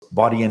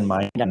body and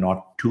mind are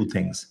not two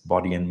things.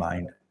 Body and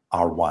mind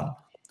are one.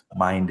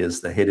 Mind is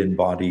the hidden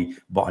body,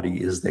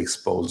 body is the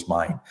exposed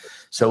mind.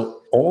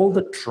 So all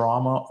the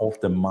trauma of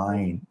the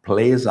mind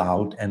plays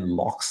out and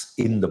locks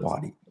in the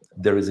body.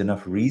 There is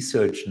enough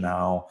research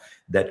now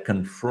that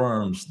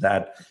confirms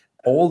that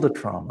all the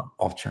trauma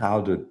of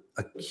childhood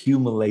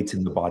accumulates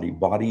in the body.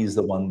 Body is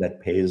the one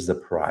that pays the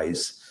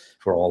price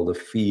for all the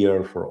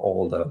fear, for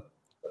all the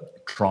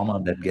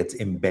trauma that gets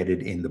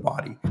embedded in the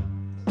body.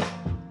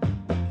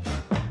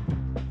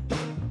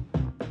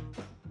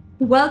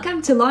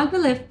 Welcome to Long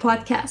Will Live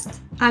podcast.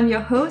 I'm your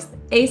host,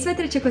 Aisva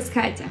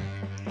Tretyakauskaitė.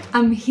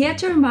 I'm here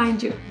to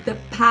remind you the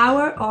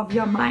power of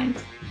your mind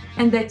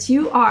and that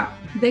you are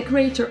the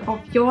creator of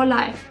your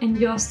life and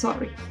your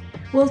story.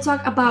 We'll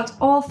talk about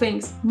all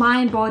things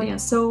mind, body, and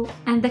soul,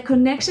 and the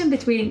connection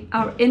between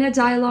our inner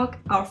dialogue,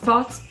 our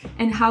thoughts,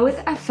 and how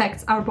it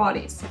affects our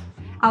bodies.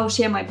 I'll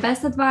share my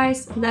best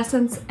advice,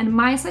 lessons, and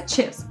mindset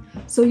shifts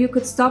so you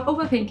could stop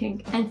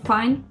overthinking and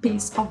find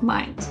peace of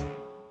mind.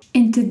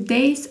 In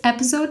today's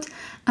episode,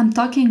 I'm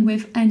talking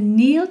with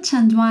Anil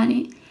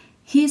Chandwani.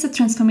 He is a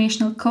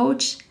transformational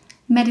coach,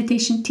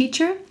 meditation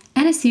teacher,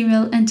 and a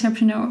serial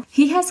entrepreneur.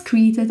 He has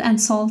created and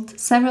sold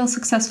several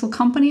successful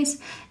companies,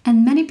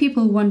 and many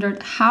people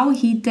wondered how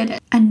he did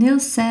it.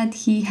 Anil said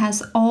he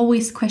has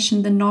always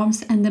questioned the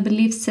norms and the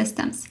belief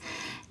systems,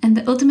 and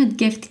the ultimate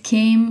gift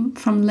came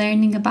from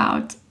learning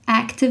about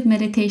active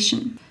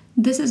meditation.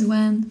 This is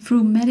when,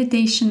 through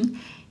meditation,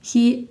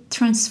 he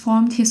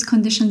transformed his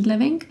conditioned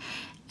living,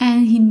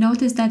 and he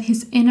noticed that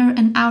his inner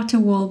and outer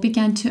world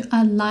began to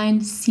align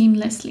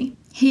seamlessly.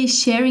 He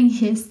is sharing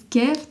his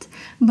gift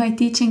by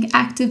teaching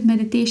active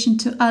meditation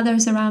to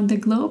others around the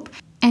globe,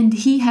 and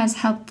he has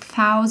helped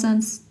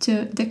thousands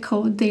to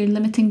decode their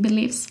limiting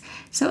beliefs.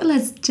 So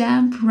let's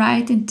jump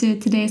right into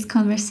today's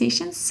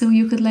conversation so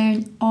you could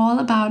learn all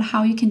about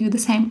how you can do the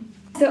same.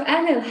 So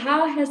Anil,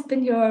 how has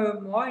been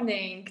your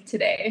morning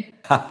today?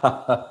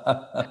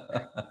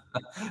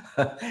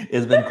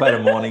 It's been quite a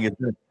morning.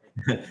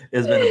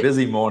 It's been a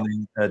busy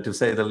morning, to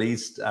say the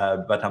least,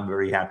 but I'm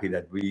very happy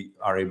that we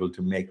are able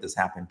to make this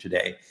happen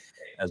today,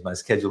 as my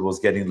schedule was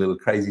getting a little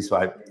crazy. So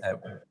I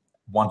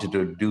wanted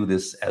to do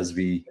this as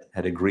we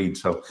had agreed.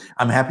 So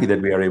I'm happy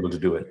that we are able to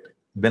do it.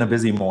 Been a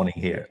busy morning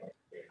here.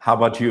 How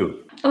about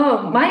you?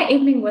 Oh, my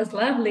evening was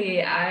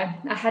lovely. I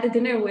had a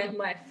dinner with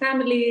my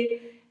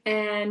family,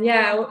 and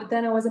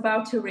then I was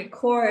about to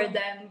record,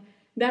 and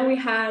then we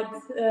had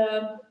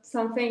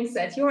some things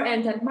at your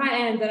end and my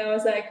end, and I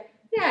was like,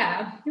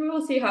 yeah, we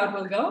will see how it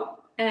will go.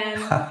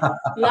 And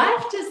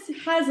life just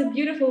has a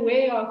beautiful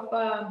way of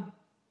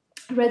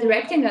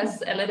redirecting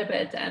us a little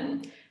bit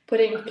and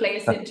putting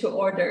place into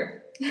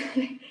order.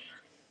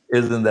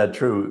 Isn't that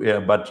true? Yeah,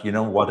 but you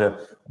know what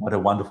a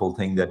wonderful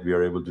thing that we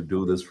are able to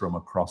do this from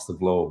across the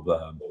globe,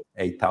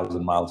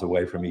 8,000 miles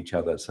away from each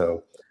other.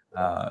 So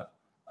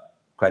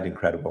quite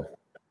incredible.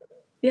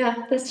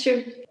 Yeah, that's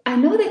true. I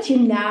know that you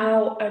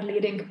now are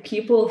leading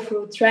people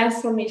through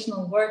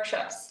transformational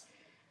workshops.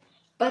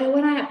 But I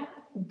want to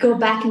go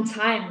back in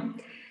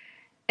time.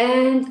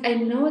 And I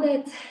know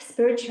that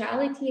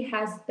spirituality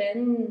has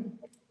been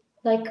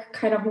like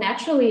kind of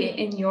naturally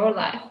in your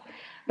life.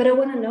 But I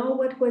want to know,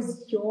 what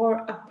was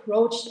your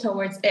approach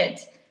towards it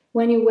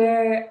when you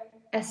were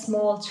a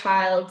small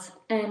child,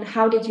 and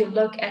how did you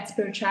look at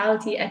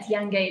spirituality at a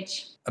young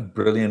age? A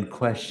brilliant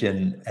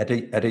question. At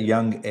a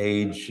young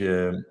age,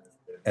 I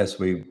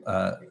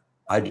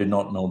did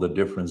not know the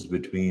difference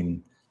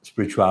between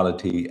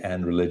spirituality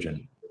and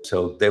religion.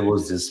 So there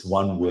was this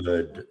one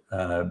word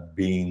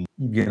being,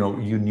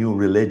 you knew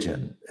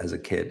religion as a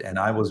kid. And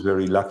I was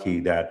very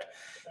lucky that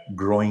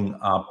growing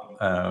up,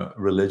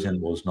 religion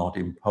was not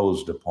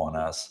imposed upon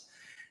us.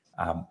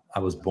 I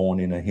was born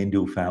in a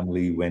Hindu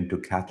family, went to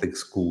Catholic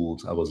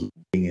schools. I was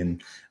living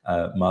in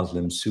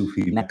Muslim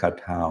Sufi Mecca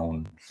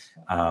town.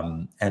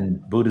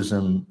 And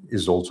Buddhism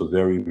is also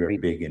very, very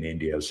big in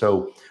India.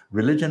 So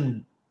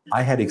religion,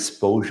 I had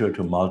exposure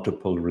to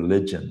multiple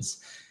religions.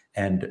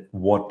 And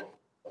what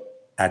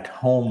at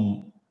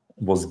home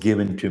was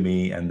given to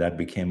me, and that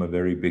became a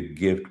very big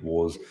gift,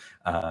 was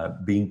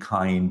being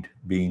kind,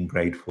 being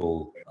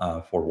grateful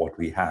for what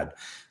we had.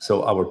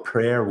 So our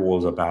prayer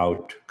was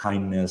about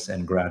kindness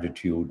and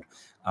gratitude,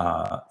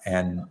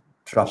 and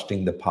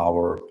trusting the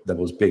power that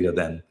was bigger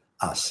than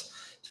us.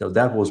 So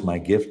that was my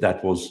gift.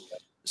 That was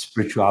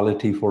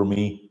spirituality for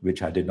me,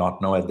 which I did not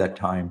know at that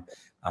time.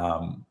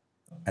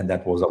 And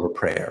that was our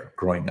prayer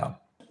growing up.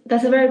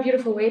 That's a very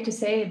beautiful way to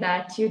say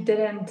that you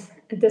didn't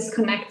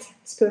disconnect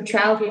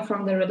spirituality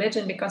from the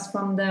religion, because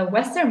from the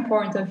Western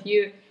point of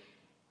view,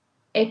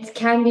 it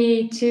can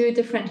be two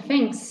different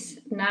things.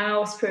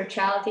 Now,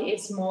 spirituality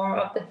is more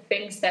of the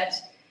things that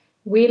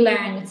we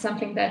learn. It's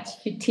something that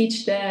you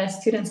teach the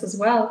students as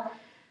well.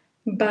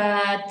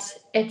 But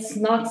it's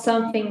not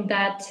something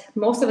that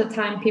most of the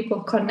time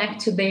people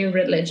connect to their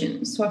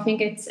religion. So I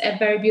think it's a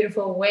very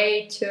beautiful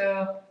way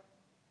to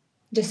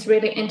just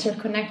really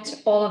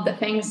interconnect all of the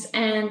things.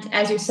 And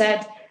as you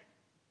said,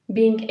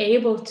 being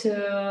able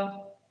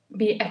to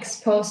be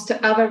exposed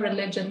to other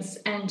religions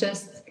and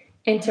just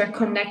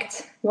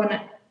interconnect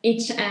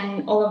each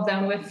and all of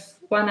them with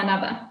one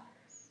another.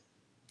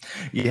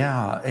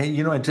 Yeah,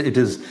 it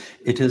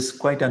is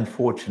quite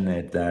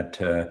unfortunate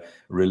that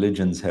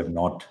religions have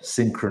not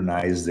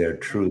synchronized their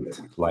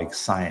truth like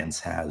science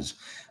has.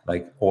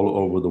 Like all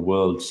over the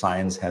world,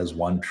 science has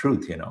one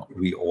truth.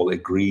 We all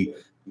agree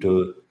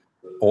to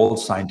all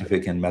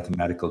scientific and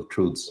mathematical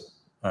truths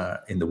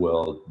in the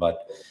world,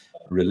 but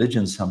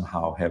religions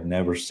somehow have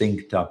never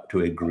synced up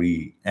to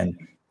agree.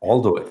 And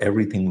although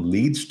everything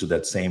leads to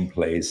that same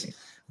place,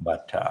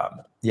 but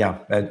yeah,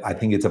 I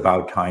think it's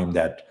about time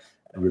that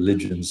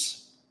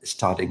religions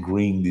start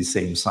agreeing these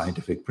same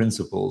scientific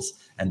principles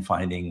and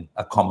finding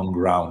a common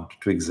ground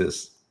to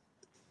exist.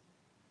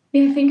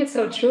 Yeah, I think it's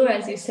so true,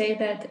 as you say,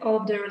 that all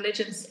of the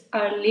religions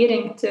are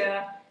leading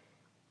to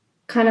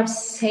kind of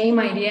same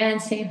idea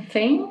and same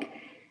thing,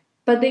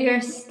 but they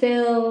are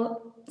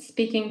still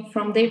speaking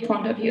from their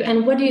point of view.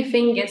 And what do you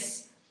think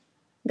is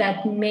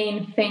that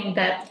main thing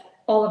that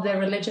all of the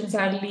religions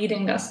are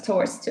leading us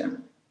towards to?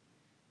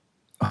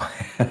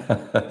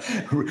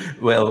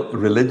 Well,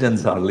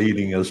 religions are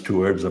leading us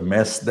towards a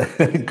mess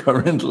that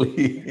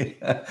currently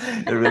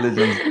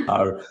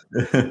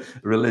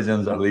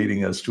religions are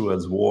leading us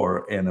towards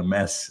war and a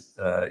mess.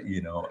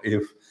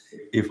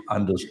 If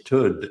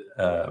understood,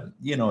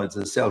 it's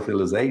a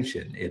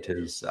self-realization. It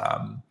is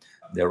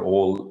they're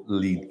all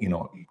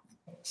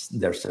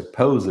they're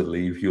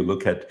supposedly, if you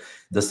look at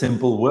the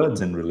simple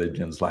words in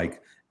religions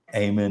like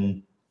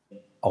Amen,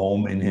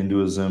 Om in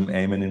Hinduism,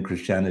 Amen in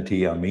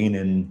Christianity, Amin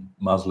in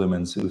Muslim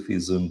and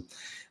Sufism,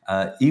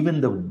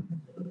 even the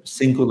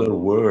singular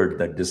word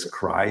that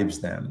describes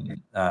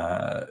them,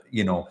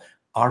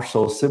 are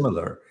so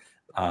similar.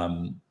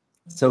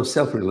 So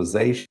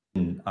self-realization,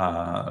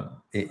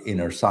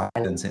 inner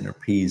silence, inner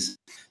peace,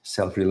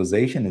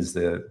 self-realization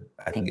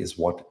is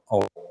what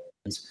all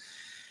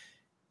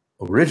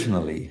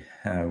originally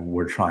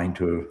were trying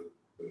to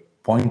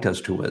point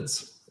us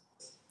towards.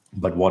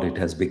 But what it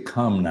has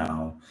become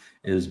now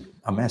is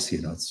a mess.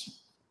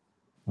 It's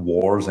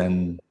wars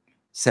and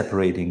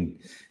separating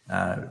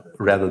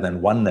rather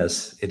than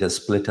oneness. It has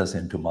split us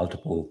into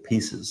multiple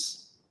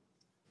pieces.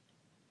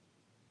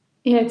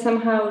 Yeah, it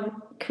somehow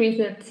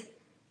created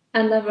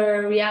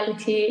another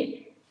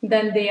reality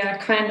than they are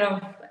kind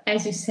of,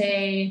 as you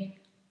say,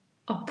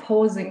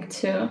 opposing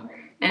to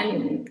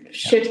and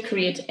should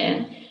create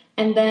in.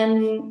 And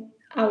then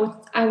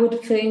I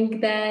would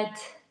think that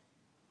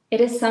it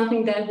is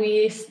something that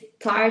we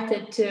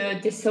started to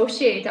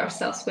dissociate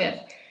ourselves with.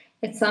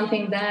 It's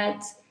something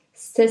that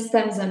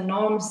systems and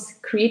norms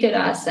created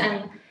us.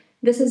 And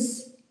this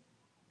is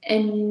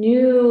a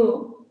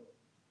new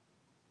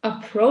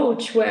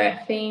approach where I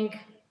think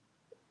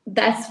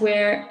that's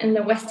where in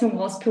the Western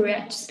world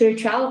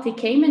spirituality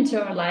came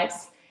into our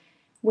lives,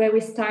 where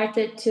we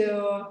started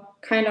to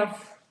kind of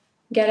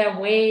get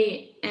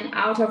away and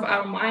out of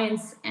our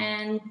minds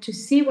and to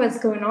see what's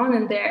going on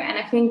in there. And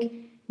I think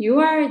you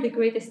are the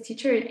greatest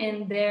teacher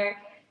in there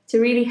to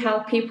really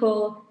help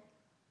people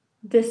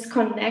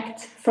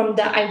disconnect from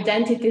the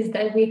identities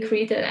that we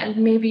created. And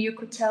maybe you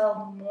could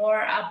tell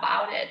more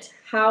about it.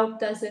 How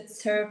does it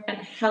serve and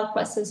help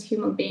us as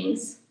human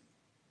beings?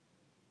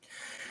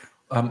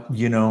 I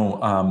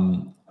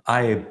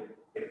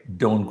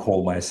don't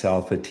call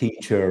myself a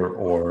teacher,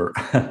 or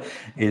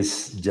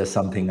it's just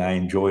something I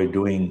enjoy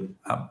doing.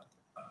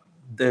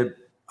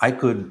 I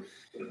could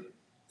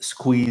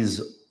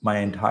squeeze my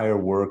entire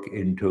work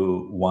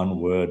into one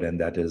word, and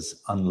that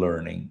is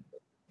unlearning.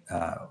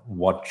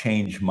 What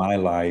changed my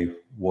life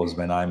was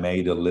when I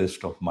made a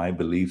list of my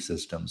belief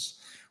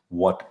systems,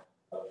 what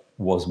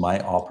was my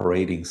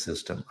operating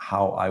system,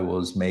 how I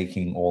was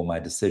making all my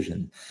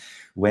decisions.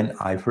 When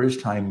I first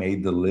time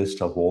made the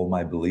list of all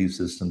my belief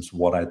systems,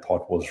 what I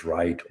thought was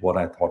right, what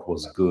I thought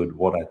was good,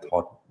 what I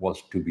thought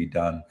was to be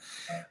done,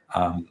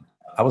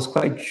 I was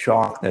quite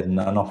shocked that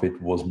none of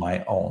it was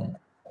my own.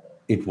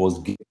 It was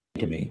given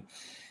to me.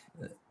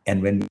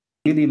 And when we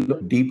really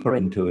look deeper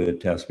into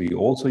it,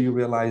 you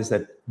realize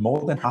that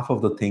more than half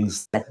of the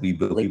things that we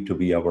believe to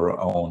be our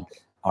own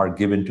are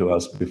given to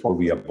us before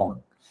we are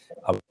born.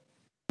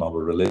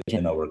 Our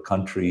religion, our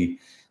country.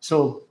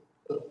 So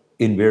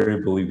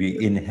invariably, we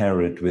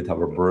inherit with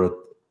our birth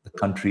the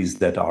countries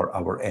that are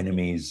our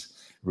enemies,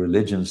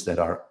 religions that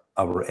are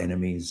our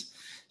enemies.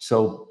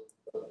 So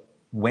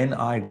when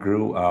I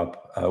grew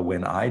up,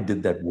 when I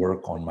did that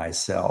work on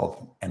myself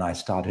and I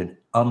started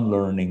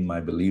unlearning my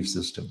belief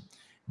system,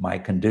 my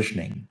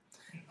conditioning,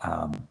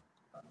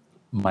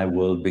 my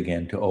world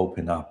began to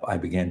open up. I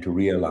began to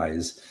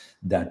realize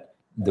that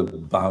the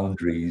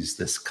boundaries,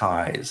 the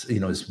skies,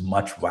 is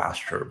much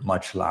vaster,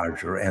 much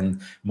larger,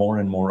 and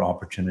more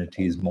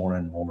opportunities, more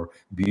and more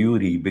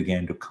beauty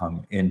began to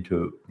come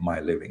into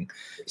my living.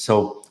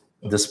 So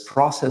this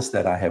process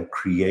that I have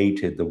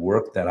created, the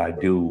work that I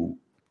do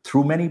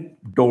through many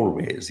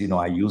doorways,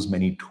 I use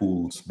many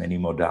tools, many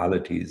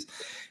modalities,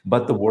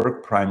 but the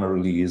work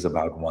primarily is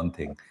about one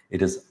thing.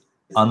 It is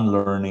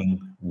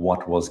unlearning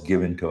what was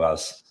given to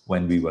us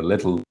when we were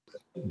little,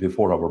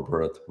 before our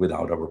birth,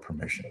 without our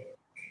permission.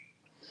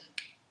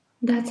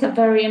 That's a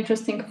very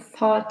interesting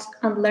thought,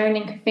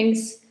 unlearning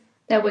things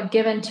that were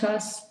given to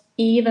us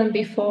even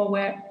before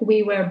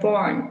we were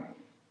born.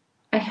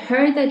 I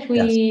heard that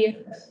Yes. we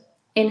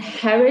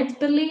inherit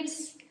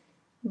beliefs,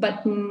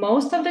 but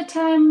most of the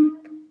time,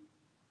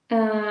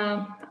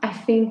 I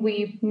think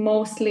we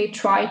mostly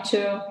try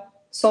to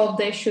solve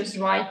the issues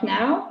right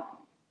now.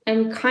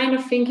 And kind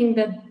of thinking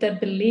that the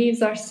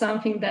beliefs are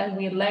something that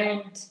we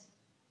learned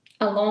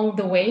along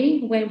the way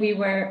when we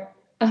were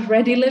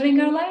already living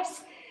our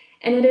lives.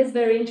 And it is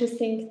very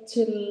interesting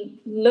to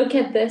look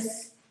at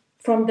this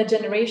from the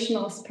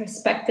generational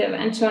perspective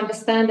and to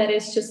understand that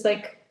it's just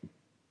like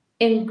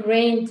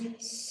ingrained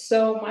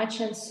so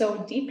much and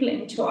so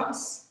deeply into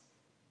us.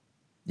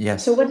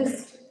 Yes. So what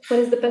is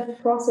the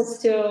best process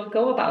to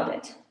go about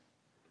it?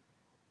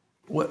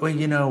 Well,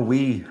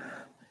 we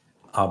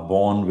are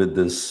born with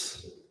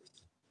this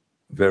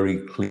very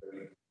clear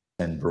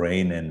and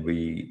brain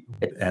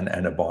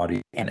and a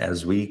body. And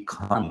as we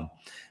come,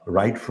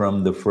 right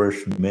from the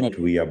first minute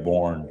we are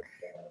born,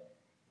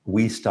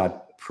 we start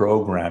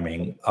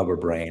programming our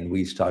brain.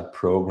 We start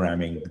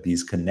programming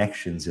these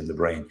connections in the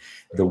brain,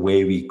 the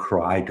way we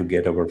cry to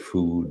get our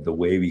food, the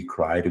way we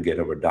cry to get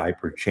our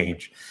diaper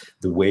changed,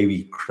 the way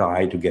we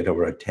cry to get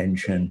our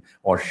attention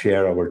or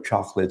share our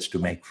chocolates to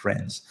make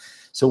friends.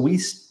 So we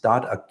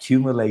start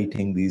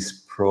accumulating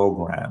these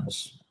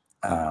programs.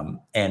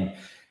 And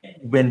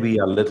when we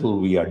are little,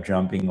 we are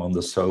jumping on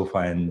the sofa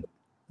and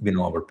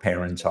our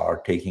parents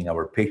are taking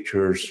our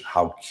pictures,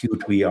 how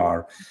cute we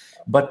are.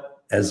 But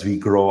as we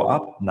grow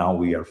up, now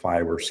we are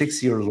 5 or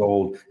 6 years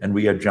old and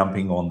we are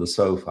jumping on the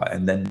sofa,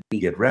 and then we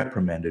get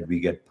reprimanded, we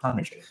get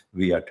punished,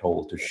 we are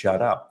told to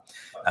shut up.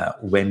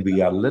 When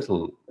we are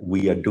little,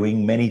 we are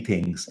doing many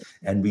things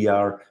and we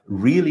are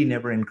really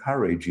never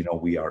encouraged.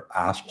 We are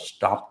asked,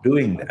 stop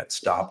doing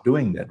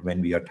that.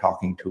 When we are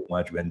talking too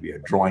much, when we are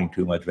drawing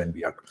too much, when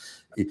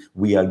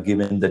we are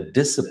given the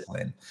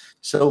discipline.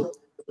 So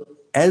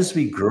as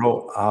we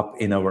grow up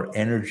in our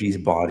energy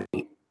bodies,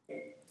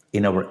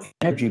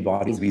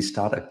 we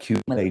start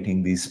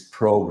accumulating these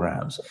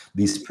programs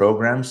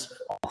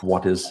of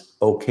what is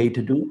okay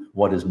to do,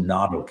 what is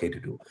not okay to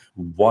do,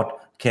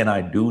 what can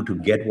I do to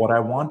get what I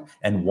want,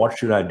 and what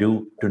should I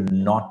do to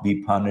not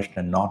be punished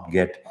and not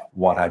get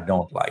what I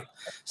don't like.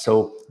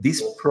 So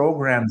these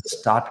programs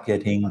start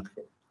getting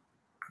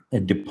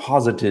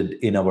deposited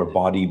in our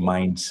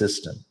body-mind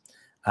system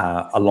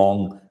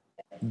along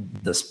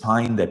the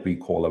spine that we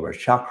call our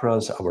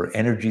chakras, our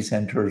energy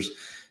centers.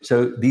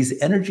 So these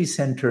energy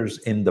centers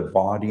in the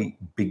body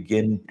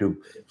begin to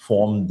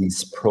form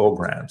these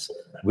programs,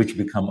 which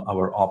become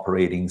our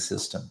operating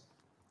system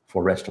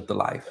for rest of the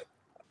life.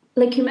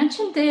 Like you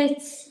mentioned,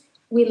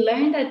 we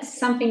learn that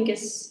something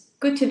is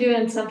good to do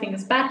and something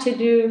is bad to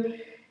do.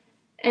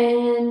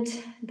 And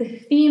the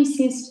theme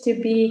seems to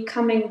be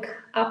coming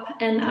up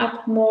and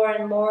up more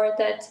and more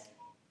that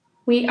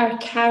we are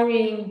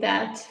carrying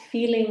that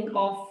feeling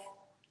of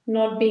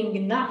not being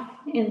enough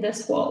in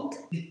this world.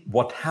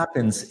 What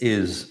happens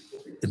is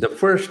the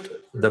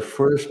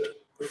first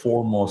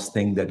foremost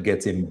thing that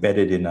gets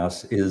embedded in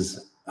us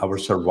is our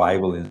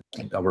survival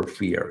instinct, our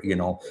fear,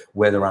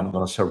 whether I'm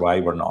going to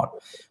survive or not.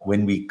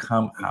 When we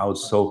come out,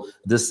 so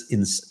this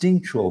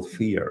instinctual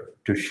fear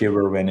to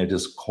shiver when it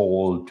is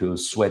cold, to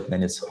sweat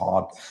when it's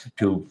hot,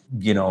 to,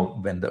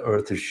 when the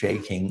earth is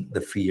shaking,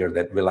 the fear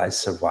that will I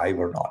survive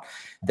or not.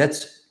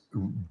 That's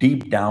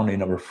deep down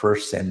in our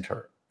first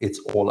center. It's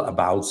all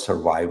about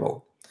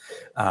survival.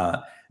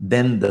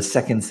 Then the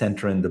second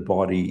center in the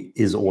body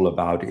is all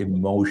about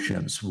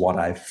emotions, what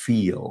I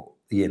feel,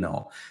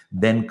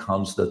 Then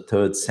comes the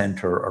third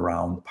center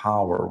around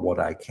power, what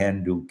I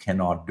can do,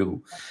 cannot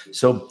do.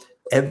 So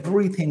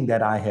everything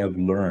that I have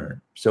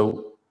learned.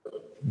 So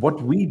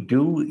what we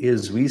do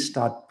is we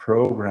start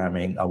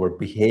programming our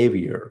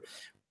behavior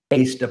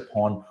based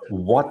upon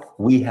what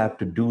we have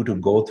to do to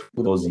go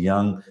through those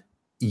young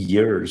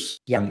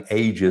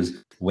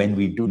ages when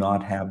we do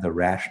not have the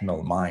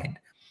rational mind.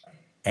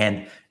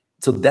 And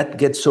so that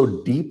gets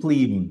so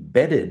deeply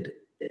embedded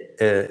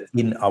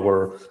in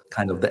our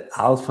kind of the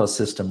alpha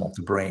system of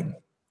the brain.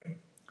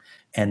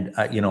 And,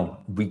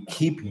 we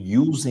keep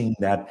using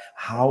that,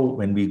 how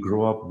when we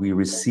grow up, we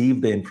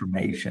receive the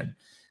information,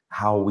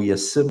 how we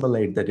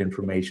assimilate that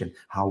information,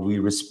 how we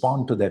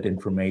respond to that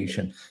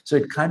information. So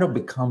it kind of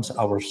becomes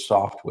our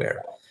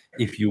software,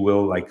 if you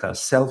will, like a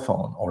cell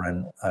phone or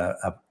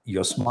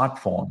your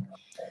smartphone.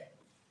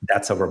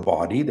 That's our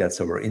body,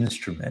 that's our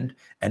instrument.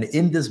 And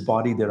in this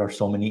body, there are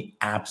so many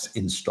apps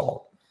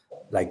installed.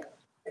 Like,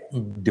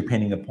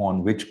 depending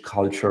upon which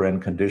culture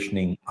and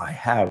conditioning I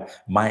have,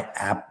 my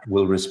app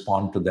will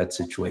respond to that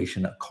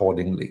situation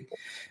accordingly.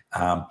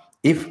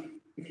 If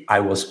I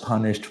was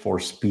punished for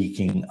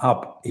speaking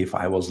up, if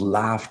I was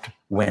laughed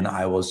when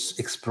I was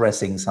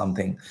expressing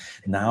something,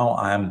 now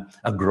I'm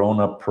a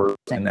grown-up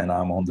person and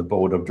I'm on the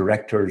board of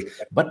directors,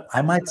 but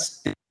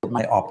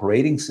my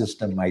operating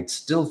system might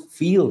still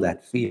feel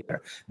that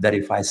fear that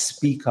if I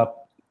speak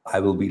up, I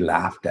will be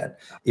laughed at.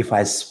 If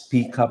I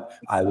speak up,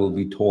 I will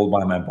be told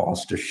by my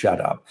boss to shut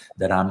up,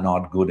 that I'm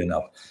not good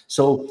enough.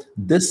 So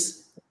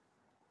this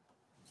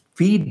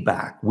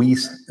feedback, we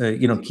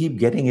keep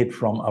getting it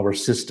from our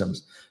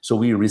systems. So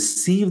we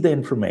receive the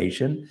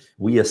information,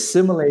 we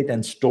assimilate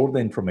and store the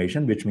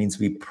information, which means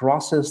we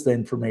process the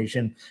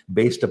information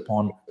based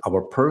upon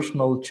our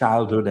personal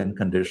childhood and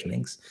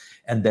conditionings,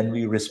 and then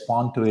we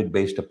respond to it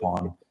based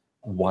upon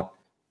what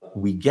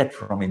we get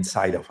from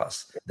inside of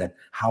us, that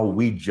how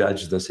we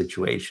judge the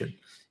situation.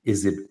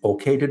 Is it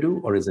okay to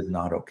do, or is it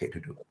not okay to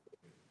do?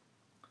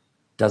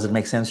 Does it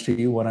make sense to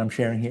you what I'm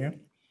sharing here?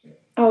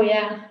 Oh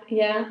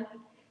yeah.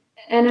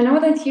 And I know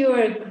that you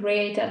are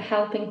great at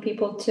helping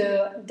people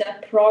to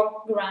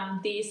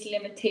deprogram these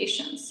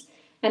limitations.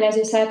 And as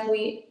you said,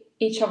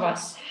 each of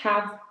us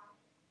have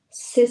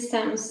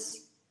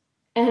systems.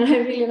 And I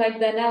really like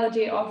the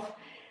analogy of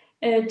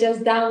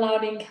just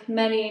downloading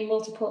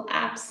multiple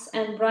apps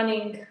and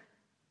running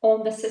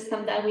on the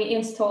system that we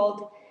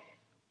installed.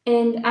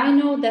 And I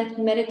know that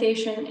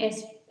meditation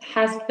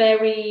has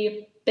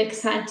very big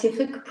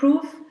scientific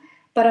proof,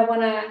 but I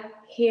want to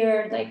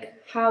hear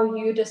how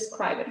you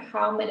describe it,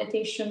 how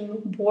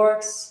meditation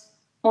works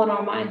on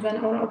our minds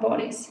and on our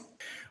bodies.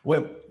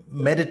 Well,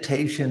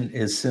 meditation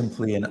is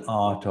simply an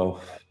art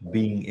of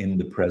being in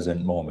the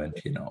present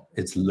moment.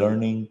 It's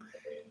learning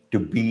to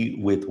be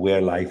with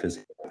where life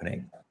is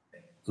happening.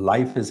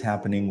 Life is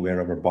happening where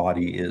our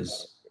body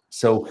is.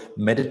 So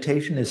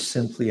meditation is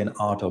simply an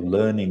art of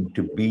learning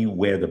to be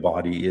where the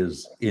body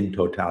is in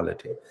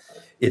totality.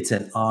 It's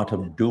an art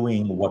of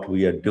doing what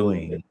we are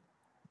doing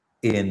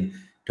in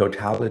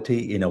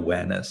totality, in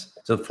awareness.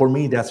 So for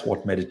me, that's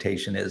what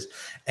meditation is.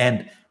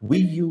 And we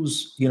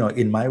use,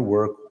 in my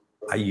work,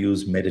 I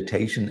use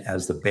meditation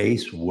as the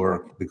base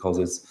work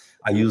because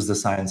I use the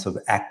science of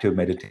active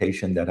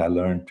meditation that I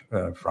learned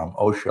from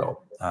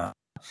Osho.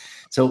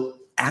 So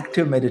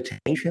active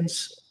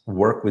meditations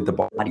work with the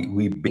body.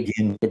 We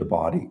begin with the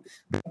body,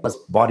 because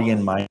body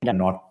and mind are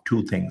not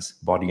two things.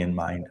 Body and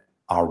mind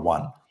are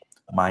one.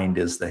 Mind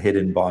is the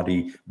hidden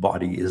body,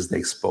 body is the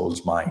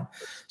exposed mind.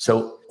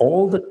 So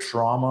all the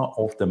trauma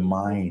of the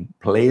mind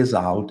plays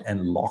out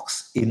and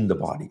locks in the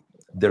body.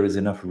 There is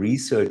enough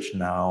research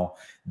now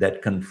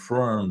that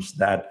confirms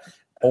that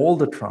all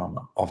the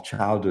trauma of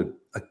childhood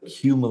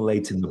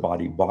accumulates in the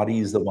body. Body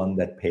is the one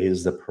that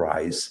pays the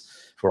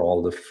price for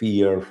all the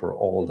fear, for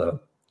all the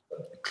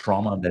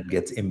trauma that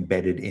gets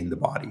embedded in the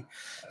body.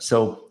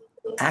 So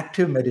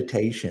active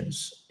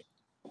meditations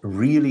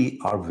really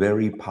are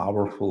very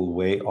powerful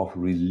way of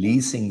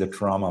releasing the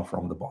trauma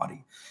from the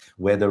body,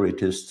 whether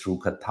it is through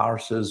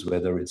catharsis,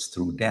 whether it's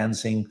through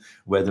dancing,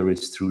 whether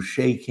it's through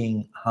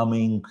shaking,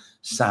 humming,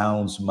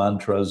 sounds,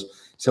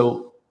 mantras.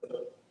 So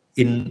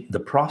in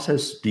the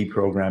process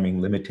deprogramming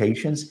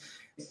limitations,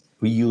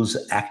 we use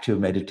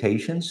active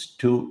meditations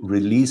to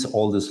release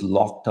all this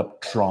locked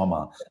up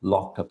trauma,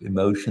 locked up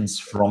emotions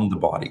from the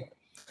body.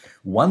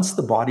 Once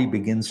the body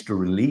begins to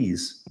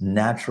release,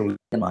 naturally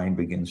the mind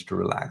begins to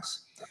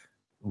relax.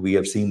 We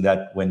have seen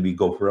that when we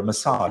go for a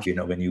massage,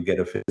 when you get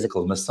a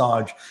physical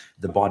massage,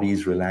 the body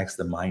is relaxed,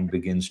 the mind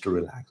begins to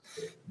relax.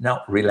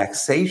 Now,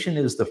 relaxation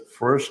is the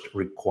first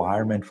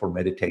requirement for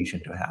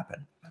meditation to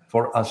happen,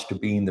 for us to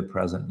be in the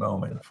present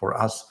moment, for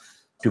us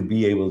to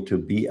be able to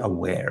be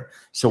aware.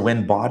 So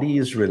when body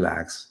is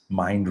relaxed,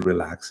 mind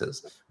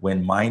relaxes.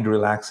 When mind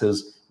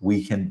relaxes,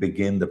 we can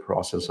begin the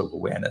process of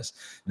awareness.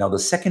 Now, the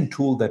second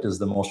tool that is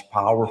the most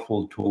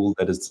powerful tool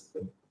that is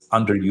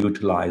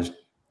underutilized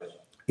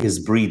is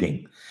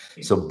breathing.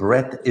 So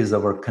breath is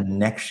our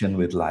connection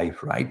with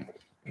life, right?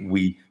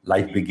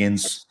 Life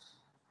begins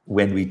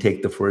when we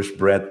take the first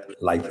breath,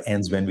 life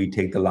ends when we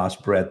take the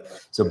last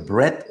breath. So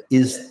breath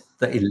is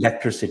the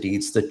electricity,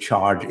 it's the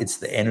charge, it's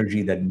the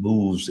energy that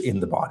moves in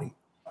the body.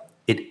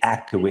 It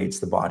activates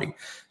the body.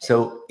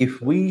 So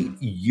if we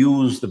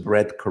use the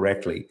breath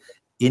correctly,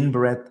 in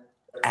breath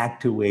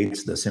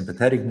activates the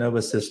sympathetic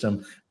nervous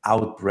system,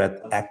 out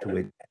breath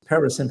activates the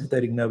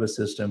parasympathetic nervous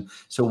system.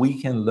 So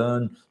we can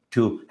learn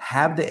to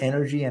have the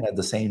energy and at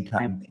the same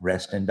time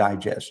rest and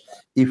digest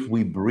if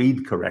we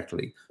breathe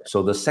correctly.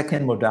 So the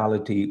second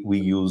modality we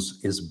use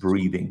is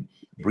breathing.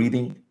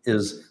 Breathing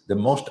is the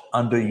most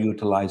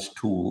underutilized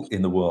tool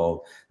in the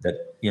world that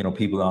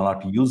people are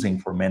not using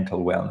for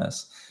mental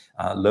wellness.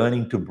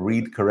 Learning to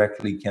breathe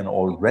correctly can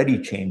already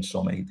change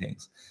so many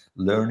things.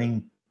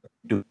 Learning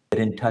to get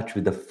in touch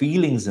with the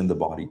feelings in the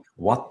body,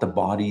 what the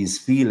body is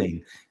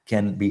feeling,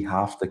 can be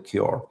half the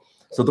cure.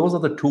 So those are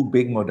the two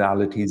big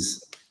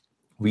modalities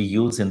we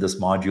use in this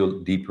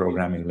module,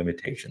 deprogramming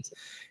limitations.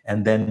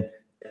 And then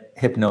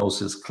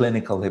hypnosis,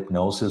 clinical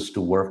hypnosis,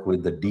 to work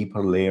with the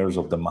deeper layers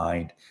of the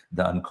mind,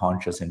 the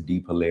unconscious and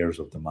deeper layers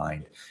of the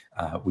mind.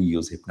 We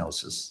use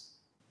hypnosis.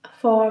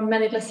 For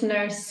many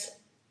listeners,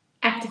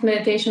 active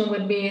meditation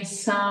would be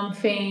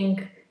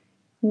something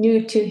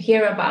new to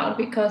hear about,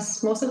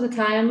 because most of the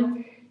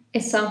time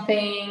it's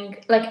something,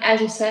 like as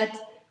you said,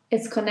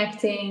 it's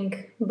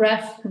connecting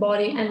breath,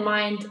 body and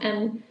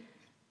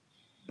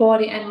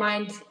body and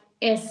mind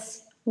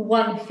is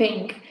one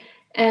thing.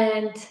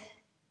 And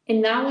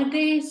And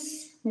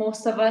nowadays,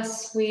 most of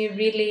us, we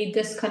really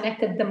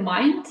disconnected the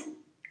mind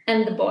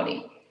and the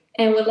body.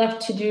 And we love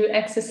to do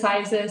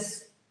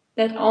exercises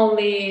that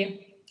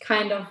only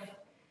kind of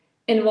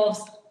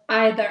involves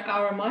either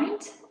our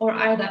mind or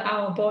either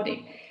our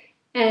body.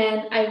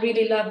 And I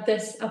really love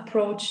this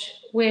approach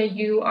where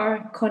you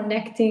are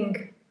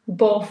connecting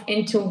both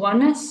into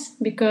oneness,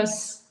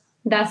 because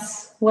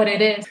that's what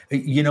it is.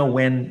 You know,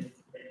 when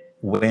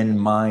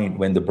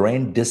the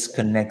brain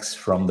disconnects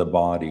from the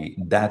body,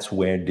 that's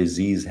where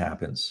disease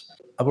happens.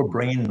 Our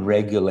brain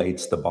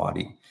regulates the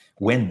body.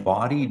 When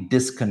body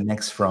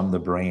disconnects from the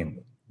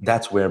brain,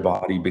 that's where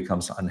body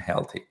becomes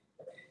unhealthy.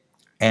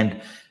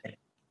 And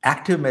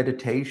active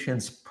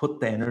meditations put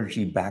the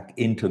energy back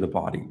into the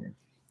body.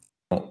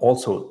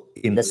 Also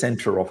in the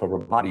center of our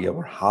body,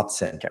 our heart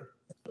center.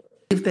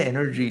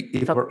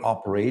 If our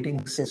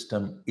operating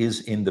system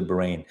is in the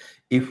brain,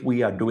 if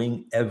we are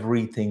doing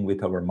everything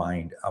with our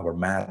mind, our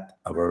math,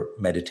 our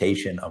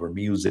meditation, our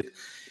music,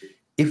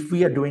 if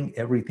we are doing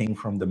everything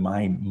from the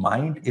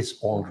mind is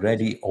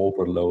already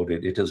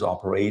overloaded. It is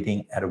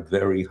operating at a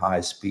very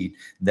high speed.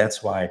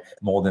 That's why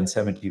more than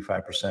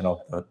 75% of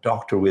the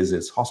doctor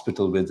visits,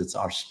 hospital visits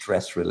are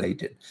stress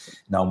related.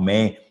 Now,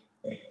 May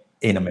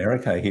in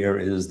America here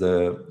is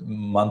the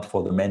month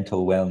for the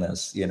mental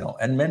wellness,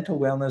 and mental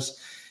wellness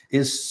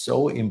is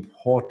so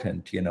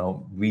important.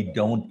 We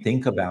don't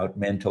think about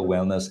mental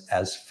wellness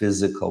as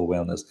physical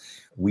wellness.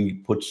 We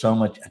put so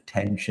much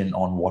attention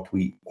on what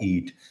we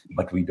eat,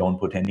 but we don't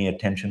put any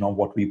attention on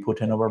what we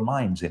put in our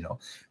minds.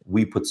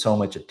 We put so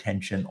much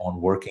attention on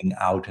working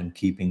out and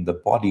keeping the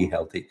body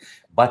healthy,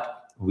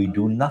 but we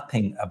do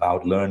nothing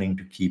about learning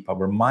to keep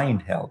our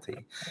mind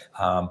healthy.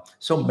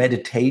 So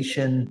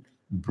meditation,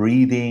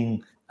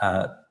 breathing,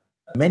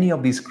 many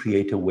of these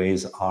creative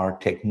ways are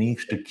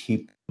techniques to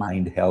keep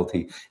mind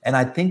healthy. And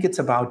I think it's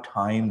about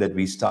time that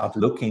we start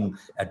looking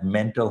at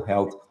mental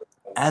health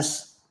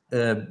as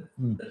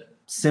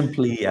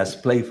simply, as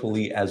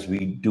playfully as we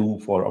do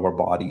for our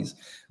bodies,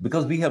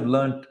 because we have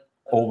learned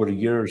over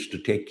years to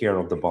take care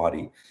of the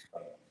body,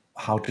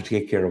 how to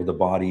take care of the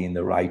body in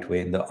the right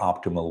way, in the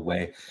optimal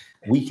way.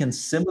 We can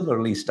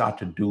similarly start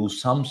to do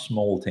some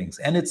small things.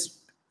 And it's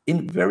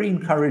very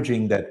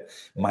encouraging that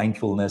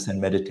mindfulness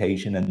and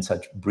meditation and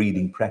such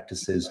breathing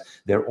practices,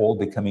 they're all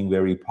becoming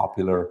very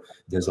popular.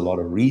 There's a lot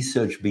of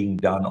research being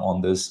done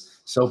on this.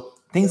 So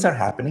things are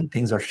happening,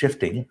 things are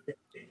shifting.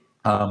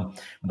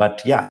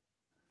 But yeah,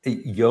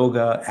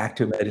 yoga,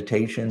 active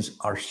meditations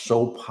are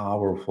so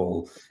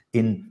powerful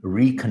in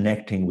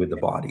reconnecting with the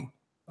body.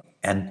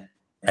 And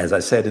as I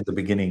said at the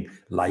beginning,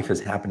 life is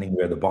happening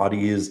where the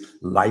body is.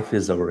 Life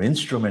is our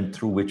instrument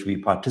through which we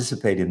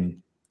participate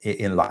in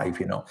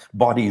life.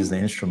 Body is the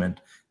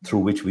instrument through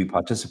which we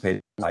participate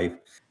in life.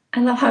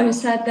 I love how you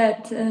said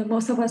that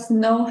most of us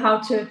know how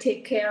to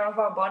take care of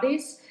our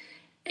bodies.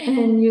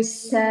 And you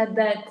said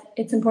that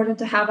it's important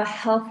to have a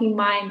healthy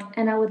mind.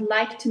 And I would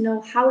like to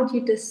know, how would you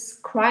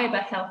describe a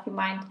healthy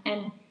mind?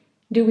 And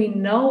do we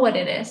know what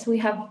it is? We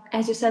have,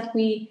 as you said,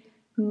 we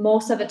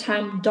most of the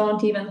time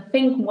don't even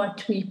think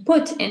what we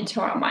put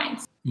into our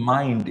minds.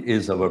 Mind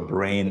is our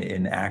brain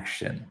in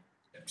action.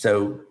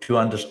 So to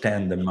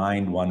understand the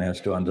mind, one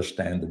has to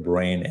understand the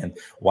brain. And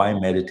why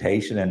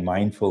meditation and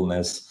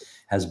mindfulness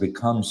has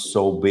become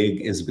so big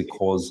is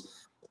because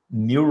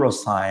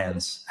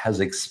neuroscience has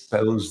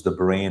exposed the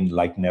brain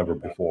like never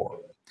before.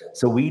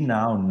 So we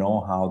now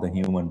know how the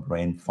human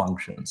brain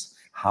functions,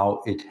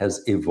 how it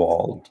has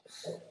evolved,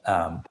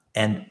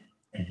 and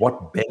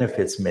what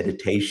benefits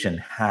meditation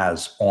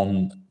has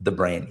on the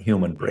brain,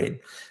 human brain,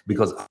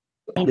 because our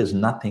mind is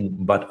nothing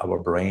but our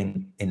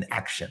brain in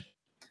action.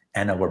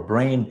 And our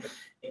brain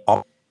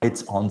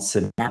operates on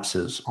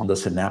synapses, on the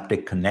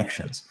synaptic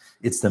connections.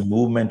 It's the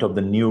movement of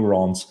the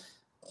neurons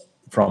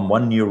from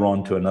one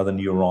neuron to another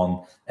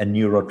neuron, and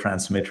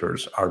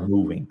neurotransmitters are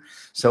moving.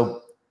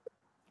 So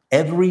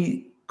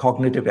every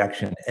cognitive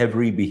action,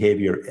 every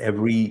behavior,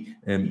 every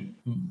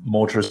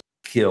motor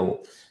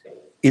skill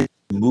is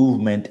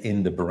movement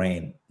in the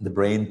brain. The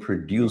brain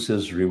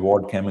produces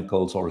reward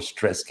chemicals or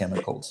stress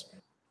chemicals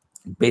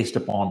based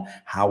upon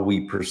how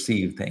we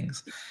perceive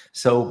things.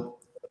 So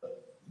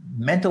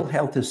mental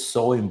health is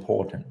so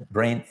important.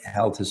 Brain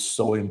health is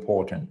so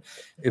important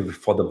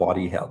for the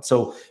body health.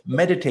 So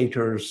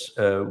meditators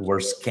were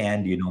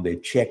scanned, they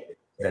checked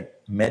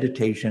that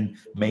meditation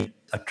made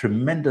a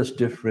tremendous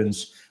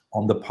difference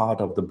on the part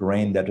of the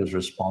brain that is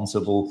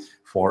responsible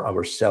for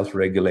our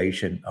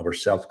self-regulation, our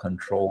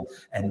self-control,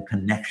 and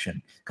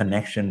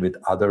connection with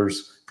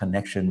others,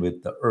 connection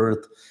with the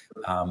earth.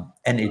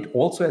 And it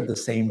also at the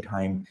same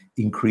time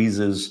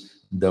increases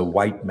the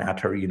white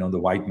matter, the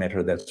white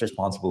matter that's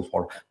responsible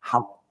for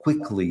how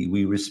quickly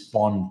we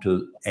respond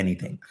to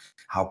anything,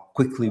 how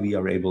quickly we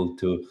are able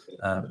to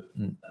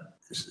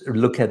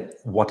look at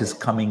what is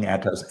coming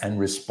at us and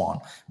respond,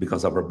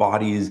 because our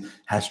bodies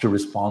has to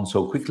respond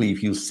so quickly.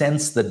 If you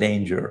sense the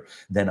danger,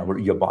 then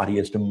your body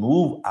has to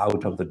move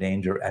out of the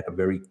danger at a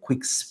very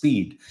quick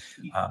speed.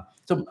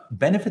 So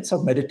benefits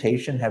of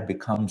meditation have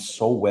become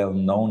so well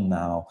known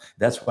now.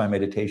 That's why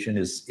meditation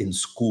is in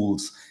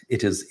schools,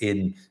 it is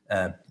in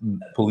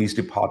police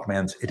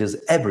departments, it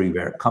is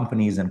everywhere.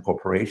 Companies and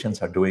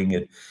corporations are doing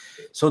it.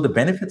 So the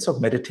benefits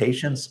of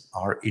meditations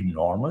are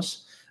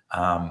enormous.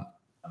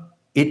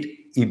 It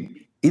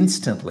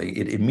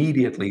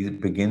immediately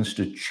begins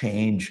to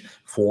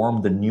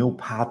form the new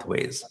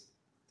pathways.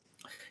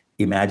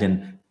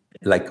 Imagine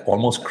like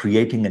almost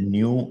creating a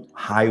new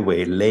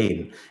highway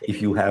lane.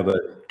 If you have a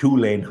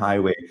 2-lane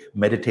highway,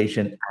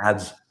 meditation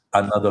adds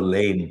another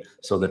lane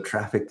so the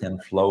traffic can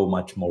flow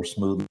much more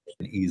smoothly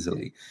and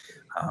easily.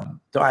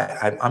 So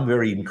I'm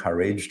very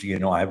encouraged.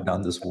 I've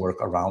done this work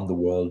around the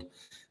world.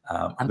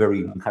 I'm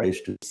very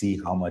encouraged to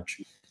see how much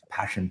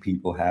passion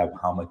people have,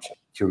 how much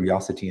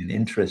curiosity and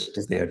interest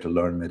is there to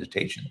learn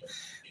meditation.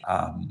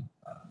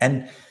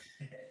 And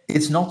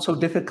it's not so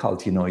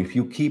difficult, if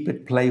you keep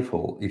it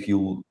playful, if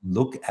you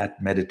look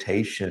at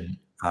meditation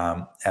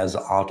as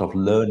the art of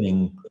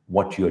learning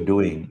what you're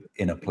doing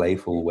in a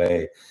playful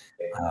way.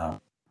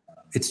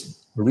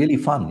 It's really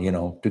fun,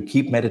 to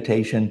keep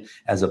meditation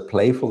as a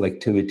playful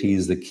activity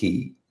is the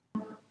key.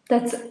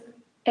 That's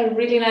a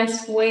really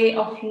nice way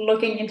of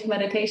looking into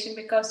meditation,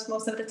 because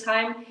most of the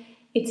time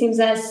it seems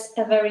as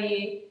a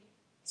very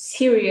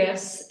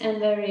serious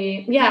and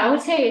I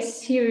would say a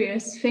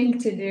serious thing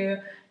to do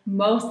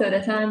most of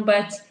the time.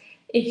 But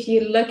if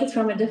you look at it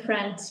from a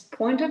different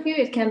point of view,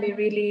 it can be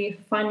really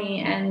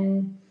funny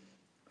and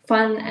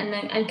fun and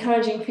an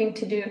encouraging thing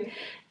to do.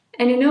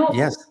 And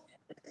yes,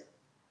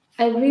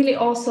 I really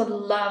also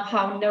love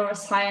how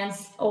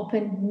neuroscience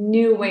opened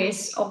new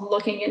ways of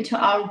looking into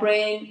our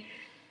brain,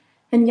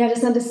 and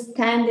just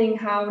understanding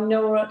how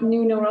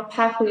new neural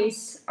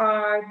pathways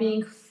are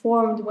being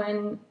formed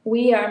when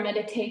we are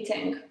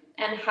meditating,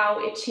 and how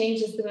it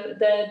changes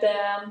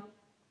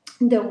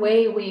the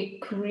way we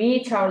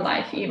create our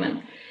life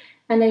even.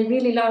 And I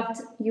really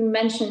loved, you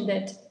mentioned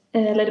it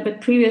a little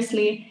bit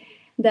previously,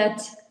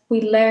 that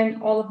we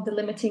learn all of the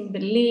limiting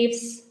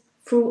beliefs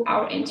through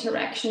our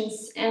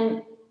interactions.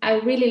 And I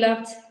really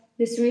loved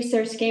this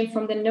research came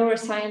from the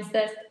neuroscience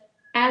that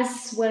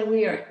as when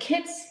we are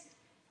kids,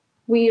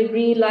 we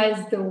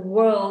realize the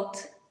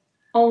world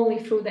only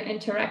through the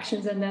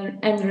interactions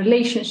and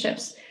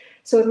relationships.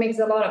 So it makes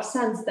a lot of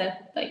sense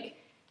that like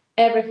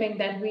everything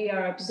that we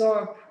are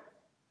absorbed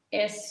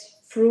is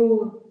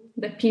through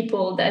the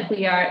people that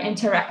we are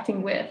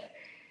interacting with.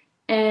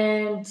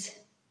 And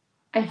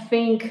I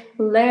think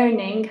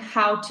learning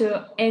how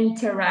to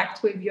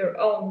interact with your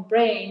own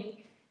brain,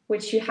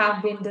 which you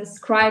have been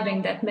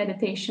describing that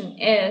meditation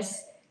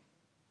is,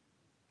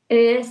 it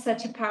is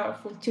such a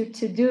powerful tool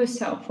to do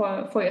so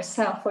for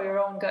yourself, for your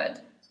own good.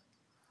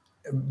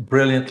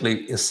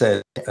 Brilliantly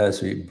said,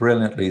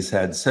 brilliantly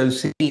said. So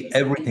see,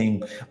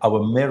 everything,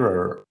 our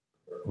mirror,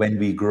 when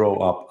we grow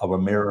up, our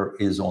mirror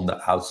is on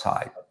the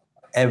outside.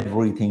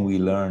 Everything we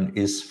learn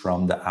is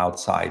from the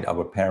outside.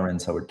 Our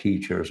parents, our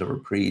teachers, our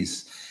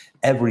priests,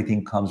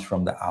 everything comes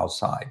from the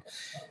outside.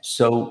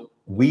 So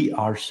we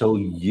are so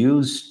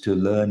used to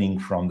learning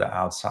from the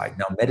outside.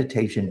 Now,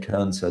 meditation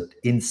turns it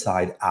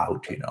inside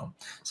out,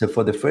 So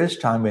for the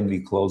first time, when we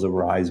close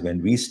our eyes,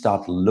 when we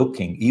start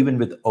looking, even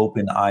with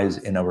open eyes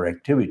in our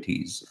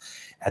activities,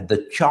 at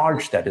the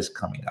charge that is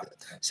coming up.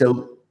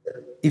 So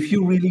if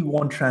you really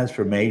want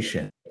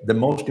transformation, the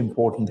most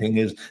important thing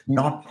is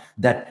not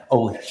that,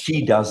 oh,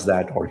 she does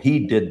that, or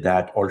he did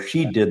that, or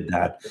she did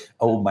that,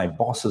 oh, my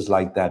boss is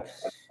like that.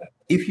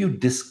 If you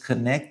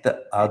disconnect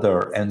the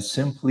other and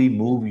simply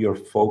move your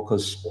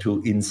focus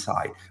to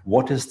inside,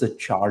 what is the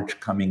charge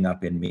coming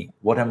up in me?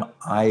 What am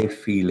I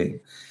feeling?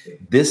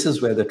 This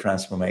is where the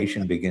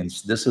transformation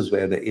begins. This is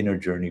where the inner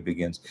journey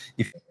begins.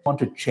 If you want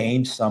to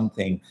change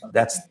something,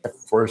 that's the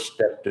first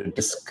step, to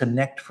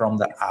disconnect from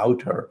the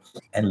outer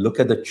and look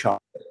at the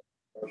charge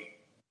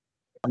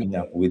coming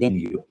up within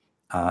you.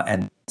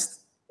 And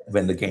that's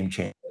when the game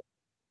changes.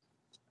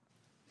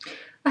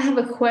 I have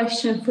a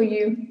question for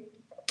you.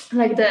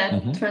 Like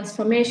the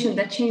transformation,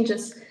 that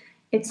changes,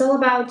 it's all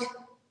about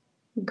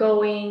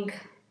going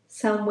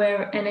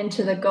somewhere and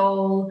into the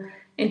goal,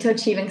 into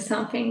achieving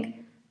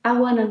something. I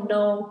want to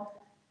know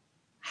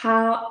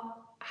how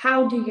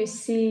do you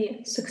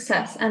see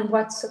success and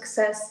what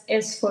success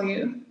is for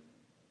you?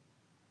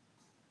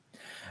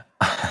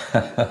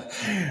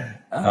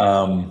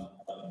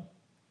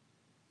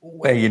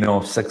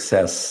 Well,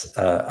 success,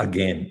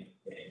 again,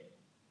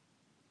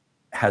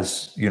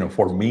 has,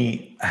 for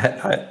me,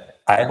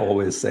 I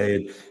always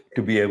say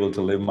to be able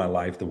to live my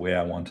life the way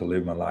I want to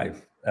live my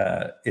life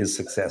is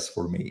success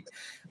for me.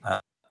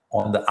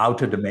 On the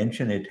outer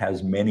dimension, it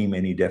has many,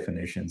 many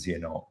definitions,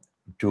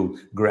 to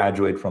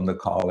graduate from the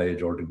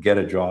college or to get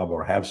a job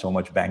or have so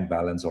much bank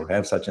balance or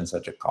have such and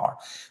such a car.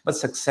 But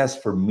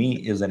success for me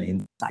is an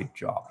inside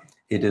job.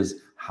 It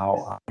is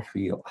how I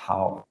feel,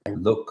 how I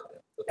look,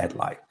 at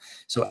life.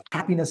 So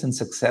happiness and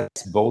success,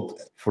 both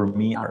for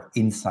me, are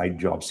inside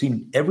jobs.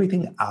 See,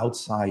 everything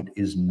outside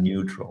is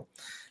neutral.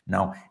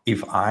 Now,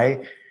 if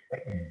I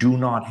do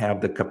not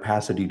have the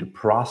capacity to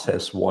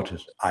process what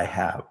I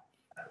have,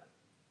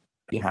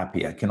 be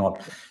happy. I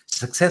cannot.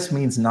 Success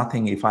means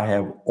nothing if I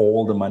have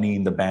all the money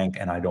in the bank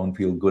and I don't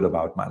feel good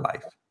about my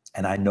life.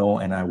 And I know,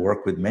 and I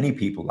work with many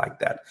people like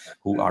that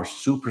who are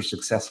super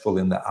successful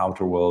in the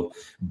outer world,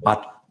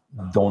 but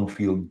don't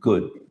feel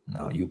good.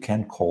 Now, you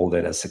can't call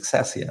that a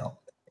success, you know.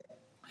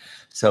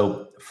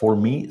 So for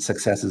me,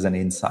 success is an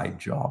inside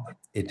job.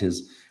 It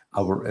is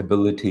our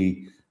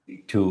ability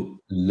to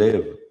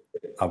live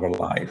our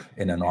life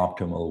in an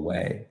optimal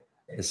way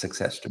is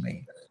success to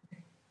me.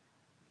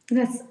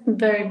 That's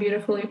very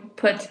beautifully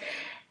put.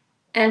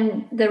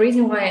 And the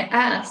reason why I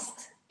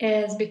asked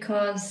is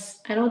because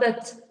I know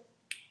that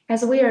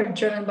as we are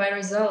driven by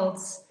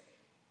results,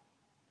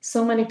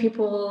 so many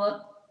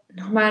people,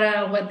 no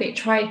matter what they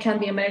try, it can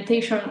be a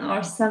meditation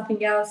or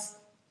something else.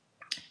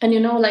 And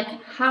like,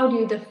 how do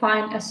you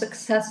define a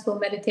successful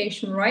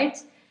meditation, right?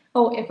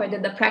 Oh, if I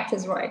did the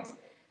practice right.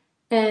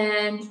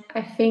 And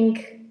I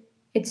think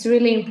it's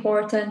really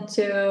important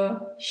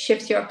to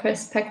shift your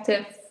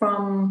perspective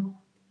from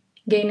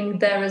gaining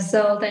the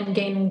result and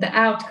gaining the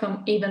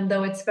outcome, even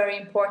though it's very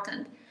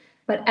important.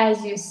 But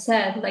as you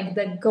said, like,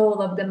 the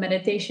goal of the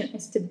meditation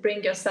is to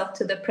bring yourself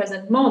to the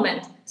present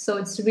moment. So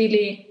it's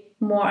really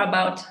more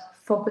about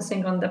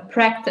focusing on the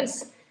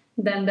practice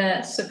than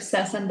the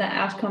success and the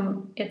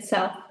outcome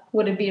itself.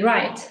 Would it be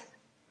right?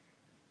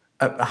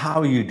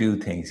 How you do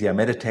things. Yeah,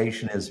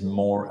 meditation is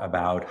more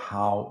about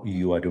how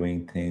you are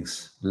doing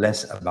things,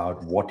 less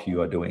about what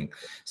you are doing.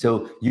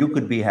 So you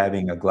could be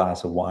having a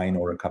glass of wine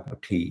or a cup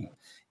of tea.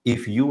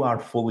 If you are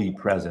fully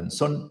present.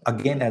 So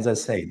again, as I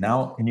say,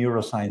 now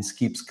neuroscience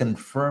keeps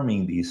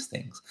confirming these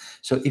things.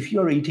 So if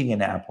you're eating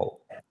an apple,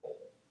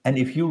 and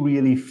if you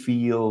really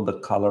feel the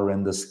color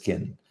and the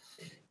skin,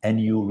 and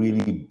you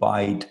really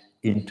bite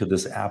into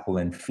this apple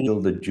and feel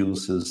the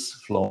juices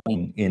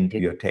flowing into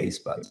your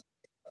taste buds,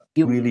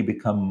 you really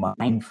become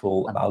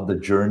mindful about the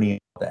journey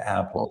of the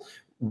apple,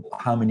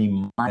 how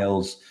many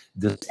miles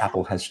this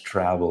apple has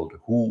traveled,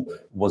 who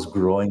was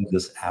growing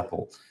this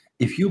apple.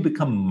 If you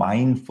become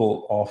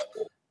mindful of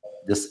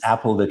this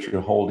apple that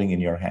you're holding in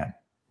your hand,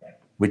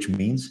 which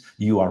means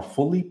you are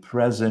fully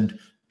present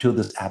to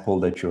this apple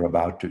that you're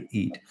about to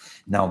eat.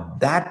 Now,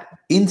 that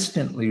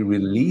instantly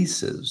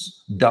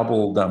releases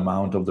double the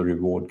amount of the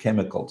reward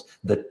chemicals.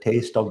 The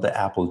taste of the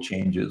apple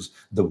changes.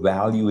 The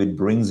value it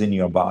brings in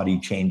your body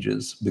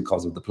changes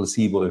because of the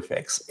placebo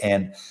effects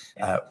and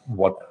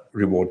what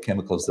reward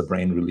chemicals the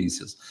brain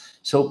releases.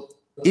 So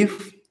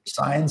if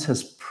science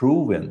has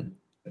proven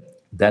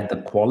that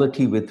the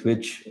quality with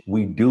which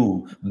we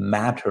do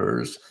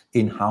matters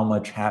in how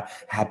much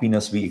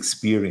happiness we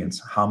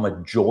experience, how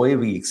much joy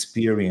we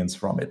experience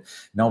from it.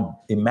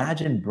 Now,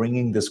 imagine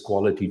bringing this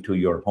quality to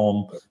your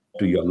home,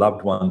 to your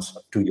loved ones,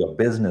 to your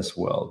business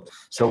world.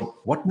 So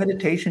what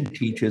meditation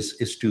teaches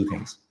is two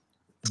things: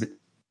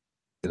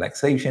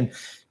 relaxation,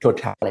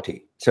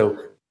 totality. So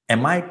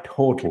am I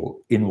total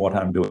in what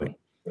I'm doing?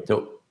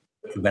 So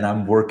when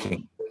I'm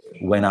working,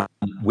 when I'm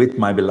with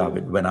my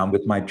beloved, when I'm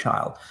with my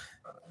child,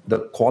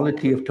 the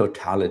quality of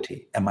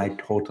totality. Am I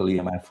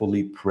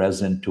fully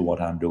present to what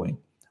I'm doing?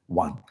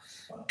 One.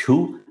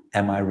 Two,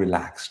 am I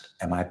relaxed?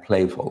 Am I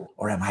playful?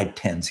 Or am I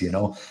tense,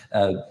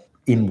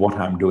 in what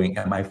I'm doing?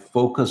 Am I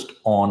focused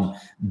on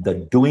the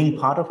doing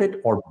part of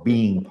it or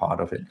being part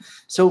of it?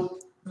 So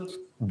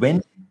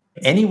when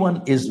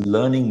anyone is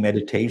learning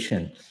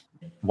meditation,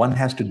 one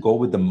has to go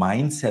with the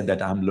mindset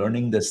that I'm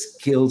learning the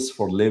skills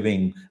for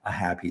living a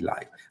happy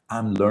life.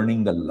 I'm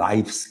learning the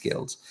life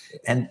skills.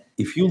 And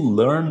if you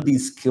learn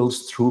these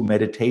skills through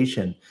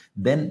meditation,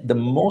 then the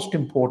most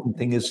important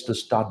thing is to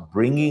start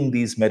bringing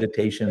these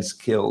meditation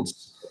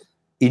skills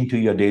into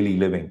your daily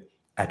living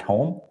at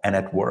home and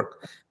at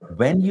work.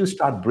 When you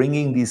start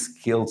bringing these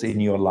skills in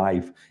your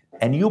life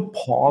and you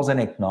pause and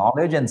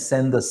acknowledge and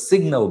send the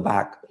signal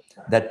back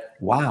that,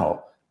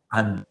 wow,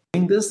 I'm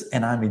doing this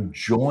and I'm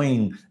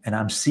enjoying and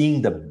I'm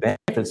seeing the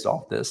benefits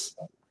of this.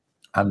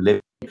 I'm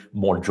living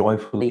more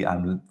joyfully.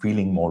 I'm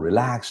feeling more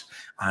relaxed.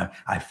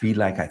 I feel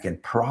like I can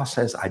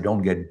process. I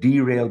don't get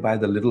derailed by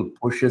the little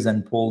pushes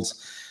and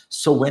pulls.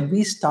 So when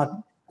we start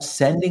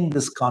sending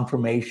this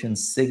confirmation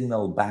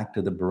signal back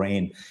to the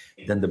brain,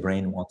 then the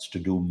brain wants to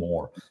do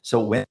more. So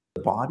when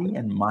the body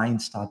and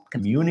mind start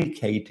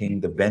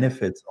communicating the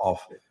benefits of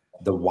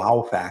the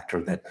wow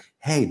factor that,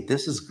 hey,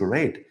 this is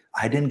great.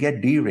 I didn't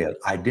get derailed.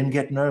 I didn't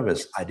get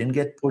nervous. I didn't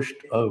get pushed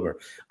over.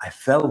 I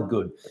felt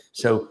good.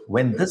 So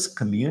when this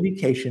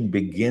communication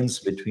begins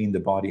between the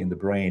body and the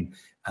brain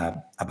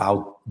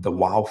about the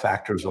wow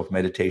factors of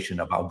meditation,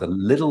 about the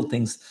little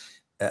things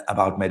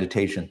about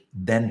meditation,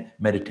 then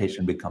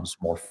meditation becomes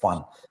more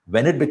fun.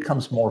 When it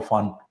becomes more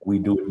fun, we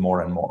do it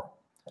more and more.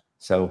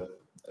 So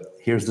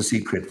here's the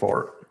secret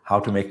for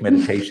how to make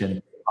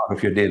meditation part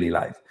of your daily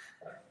life.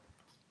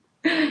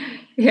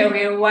 Yeah,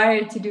 we are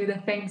wired to do the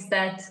things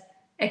that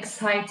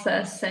excites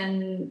us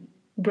and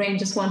brain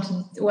just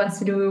wants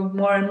to do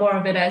more and more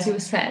of it, as you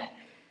said.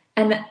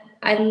 And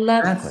I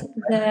loved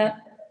the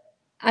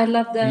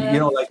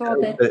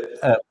thought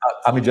that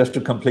I mean, just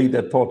to complete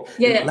that thought,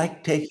 yeah.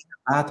 like taking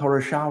a bath or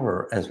a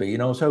shower, as we,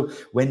 so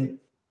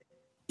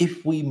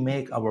if we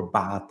make our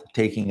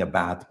taking a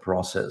bath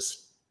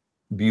process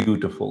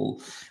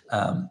beautiful,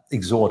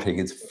 exotic,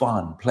 it's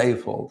fun,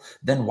 playful,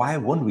 then why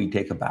wouldn't we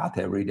take a bath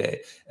every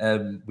day?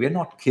 We're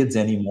not kids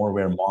anymore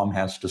where mom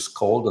has to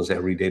scold us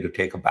every day to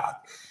take a bath.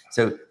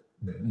 So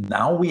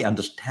now we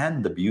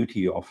understand the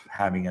beauty of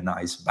having a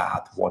nice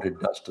bath, what it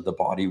does to the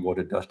body, what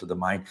it does to the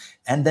mind.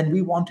 And then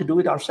we want to do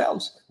it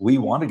ourselves. We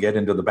want to get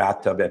into the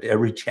bathtub at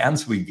every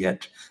chance we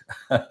get.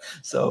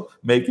 So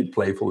make it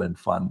playful and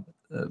fun.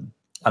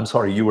 I'm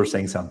sorry, you were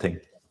saying something.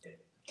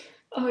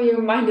 Oh, you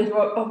reminded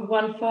of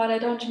one thought. I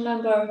don't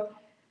remember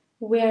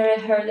where I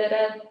heard it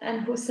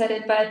and who said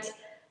it, but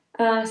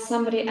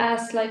somebody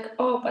asked like,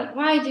 oh, but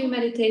why do you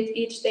meditate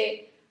each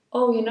day?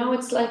 Oh,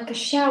 it's like a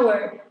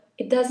shower.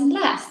 It doesn't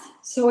last.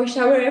 So I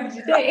shower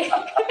every day.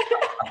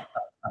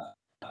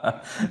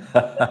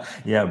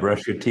 Yeah,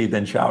 brush your teeth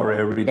and shower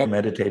every day,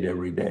 meditate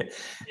every day.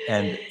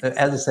 And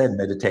as I said,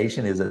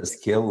 meditation is a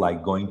skill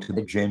like going to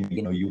the gym.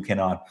 You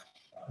cannot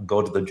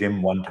go to the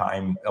gym one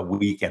time a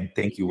week and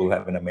think you will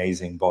have an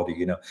amazing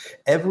body.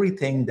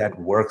 Everything that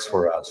works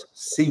for us.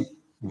 See,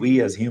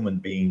 we as human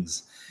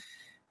beings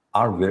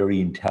are very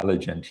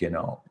intelligent.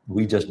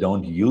 We just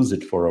don't use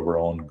it for our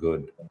own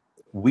good.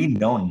 We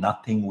know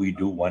nothing we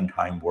do one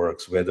time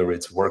works, whether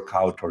it's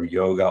workout or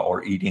yoga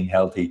or eating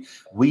healthy.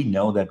 We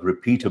know that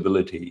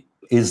repeatability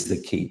is the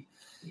key.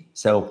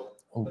 So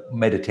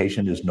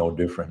meditation is no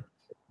different.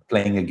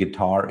 Playing a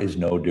guitar is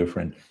no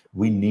different.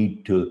 We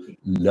need to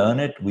learn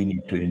it. We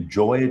need to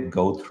enjoy it,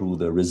 go through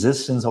the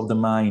resistance of the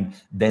mind,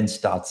 then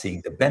start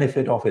seeing the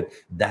benefit of it.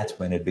 That's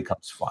when it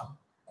becomes fun.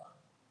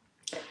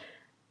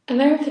 A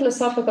very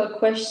philosophical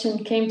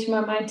question came to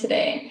my mind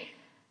today.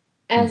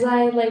 As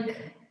I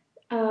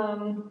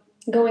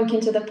going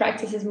into the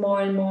practices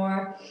more and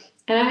more,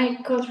 and I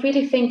got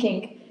really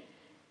thinking,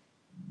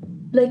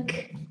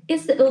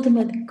 is the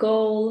ultimate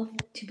goal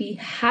to be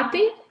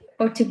happy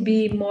or to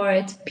be more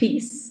at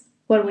peace?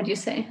 What would you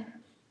say?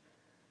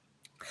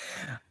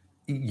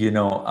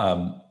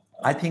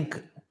 I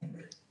think,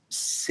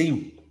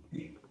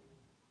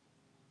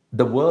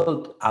 the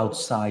world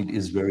outside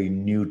is very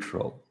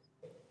neutral.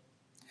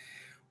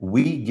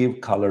 We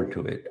give color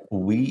to it.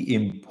 We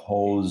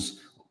impose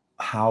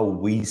how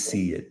we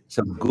see it.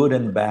 So good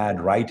and bad,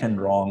 right and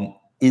wrong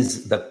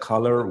is the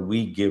color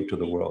we give to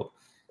the world.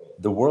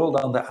 The world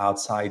on the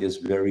outside is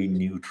very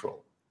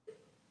neutral.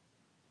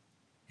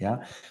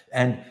 Yeah.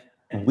 And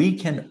we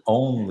can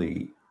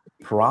only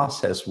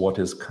process what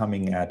is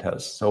coming at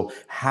us. So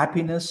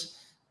happiness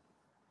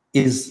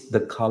is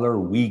the color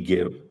we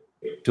give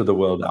to the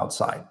world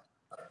outside.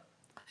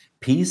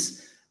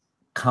 Peace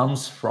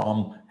comes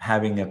from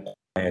having a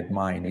quiet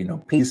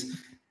mind. Peace,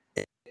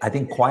 I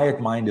think quiet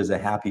mind is a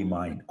happy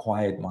mind.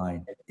 Quiet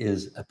mind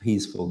is a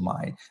peaceful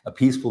mind. A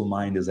peaceful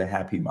mind is a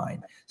happy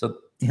mind. So,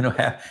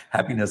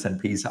 happiness and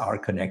peace are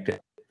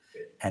connected.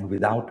 And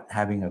without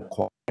having a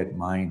quiet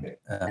mind,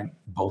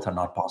 both are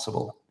not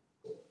possible.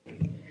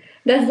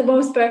 That's the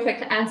most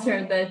perfect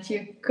answer that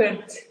you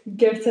could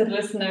give to the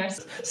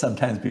listeners.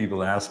 Sometimes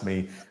people ask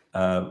me,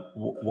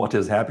 what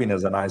is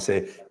happiness? And I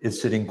say,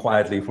 it's sitting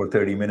quietly for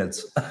 30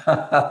 minutes.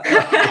 I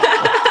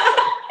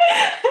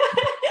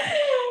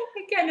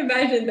can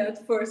imagine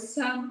that for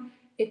some,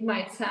 it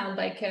might sound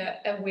like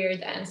a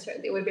weird answer.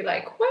 They would be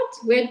like, what?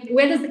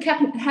 Where does the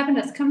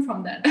happiness come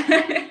from then?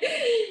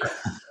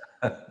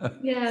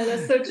 Yeah,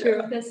 that's so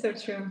true. That's so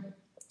true.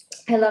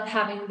 I love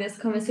having this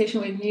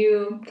conversation with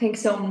you.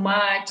 Thanks so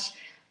much.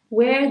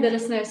 Where the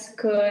listeners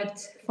could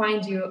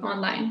find you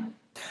online?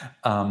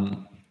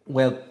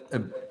 Well,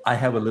 I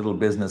have a little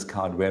business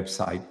card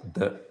website,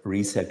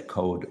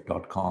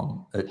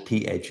 theresetcode.com,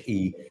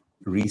 THE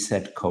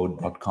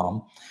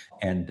resetcode.com.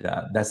 And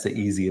that's the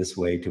easiest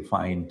way to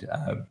find,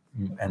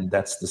 and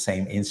that's the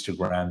same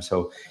Instagram.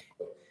 So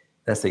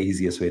that's the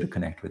easiest way to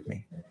connect with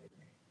me.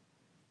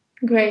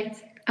 Great.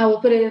 I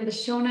will put it in the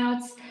show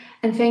notes.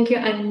 And thank you,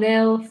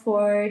 Anil,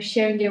 for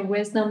sharing your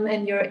wisdom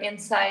and your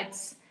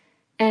insights.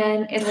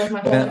 And it was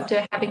my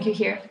pleasure having you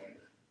here.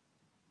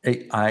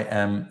 I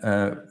am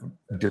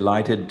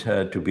delighted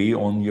to be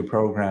on your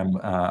program.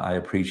 I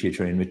appreciate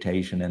your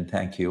invitation and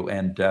thank you.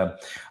 And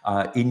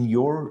in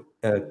your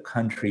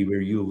country where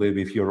you live,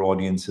 if your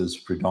audience is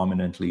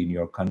predominantly in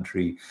your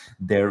country,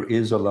 there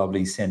is a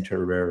lovely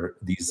center where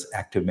these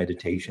active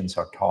meditations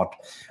are taught.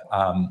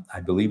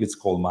 I believe it's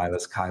called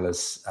Milas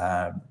Kailas.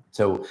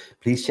 So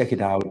please check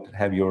it out.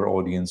 Have your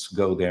audience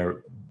go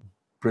there.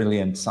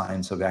 Brilliant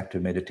science of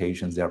active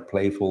meditations. They're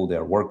playful,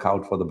 they're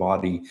workout for the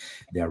body,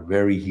 they're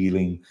very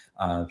healing.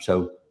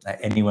 So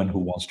anyone who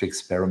wants to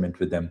experiment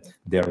with them,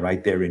 they're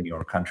right there in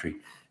your country.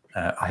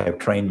 I have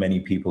trained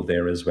many people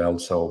there as well,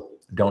 so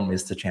don't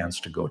miss the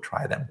chance to go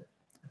try them.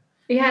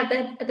 Yeah,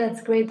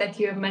 that's great that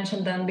you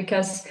mentioned them,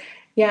 because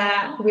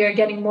yeah, we are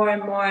getting more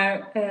and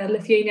more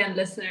Lithuanian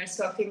listeners,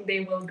 so I think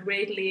they will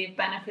greatly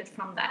benefit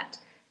from that.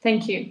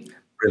 Thank you.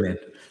 Brilliant.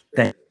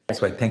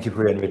 Thank you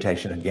for your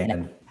invitation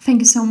again. Thank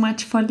you so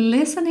much for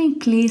listening.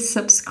 Please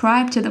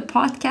subscribe to the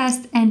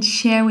podcast and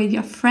share with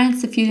your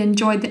friends if you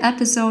enjoyed the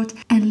episode,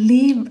 and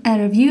leave a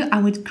review. I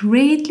would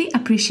greatly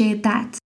appreciate that.